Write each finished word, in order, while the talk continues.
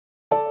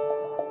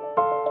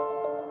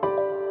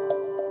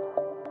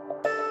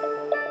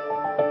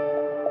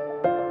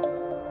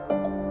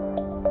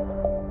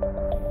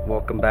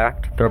welcome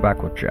back to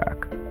Throwback with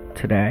Jack.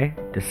 Today,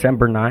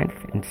 December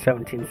 9th, in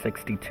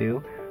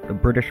 1762, the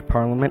British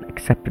Parliament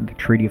accepted the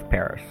Treaty of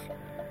Paris.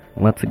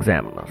 Let's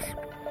examine this.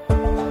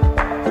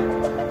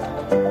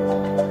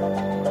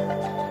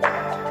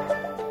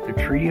 The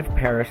Treaty of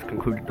Paris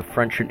concluded the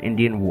French and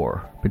Indian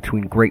War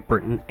between Great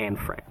Britain and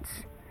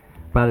France.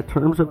 By the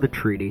terms of the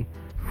treaty,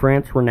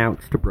 France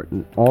renounced to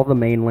Britain all the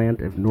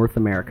mainland of North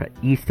America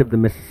east of the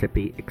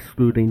Mississippi,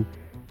 excluding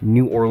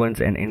New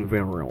Orleans and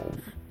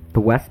Environs, the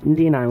West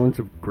Indian islands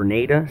of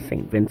Grenada,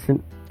 St.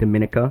 Vincent,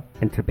 Dominica,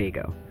 and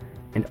Tobago,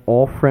 and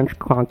all French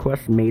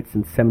conquests made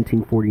since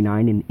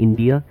 1749 in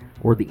India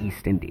or the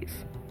East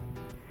Indies.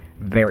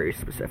 Very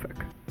specific.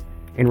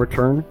 In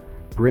return,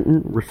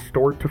 Britain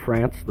restored to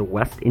France the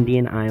West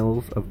Indian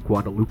Isles of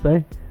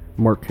Guadeloupe,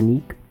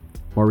 Martinique,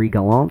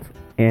 Marie-Galante,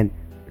 and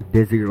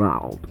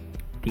Dézirade,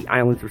 the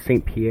islands of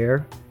St.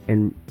 Pierre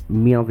and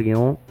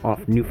Miquelon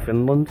off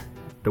Newfoundland,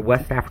 the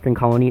West African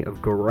colony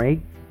of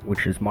Gorée,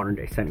 which is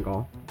modern-day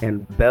Senegal,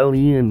 and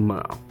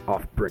Belle-Île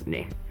off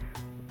Brittany.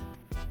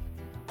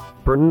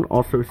 Britain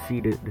also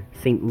ceded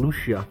St.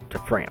 Lucia to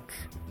France,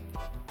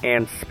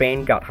 and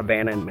Spain got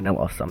Havana and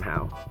Manila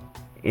somehow,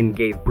 and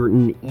gave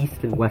Britain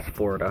East and West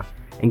Florida,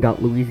 and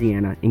got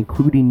Louisiana,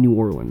 including New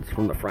Orleans,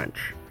 from the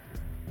French.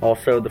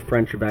 Also, the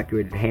French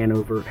evacuated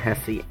Hanover,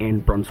 Hesse,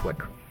 and Brunswick.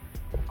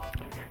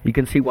 You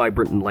can see why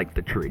Britain liked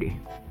the treaty.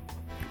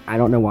 I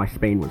don't know why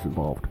Spain was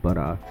involved,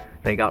 but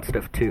they got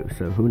stuff too,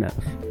 so who knows.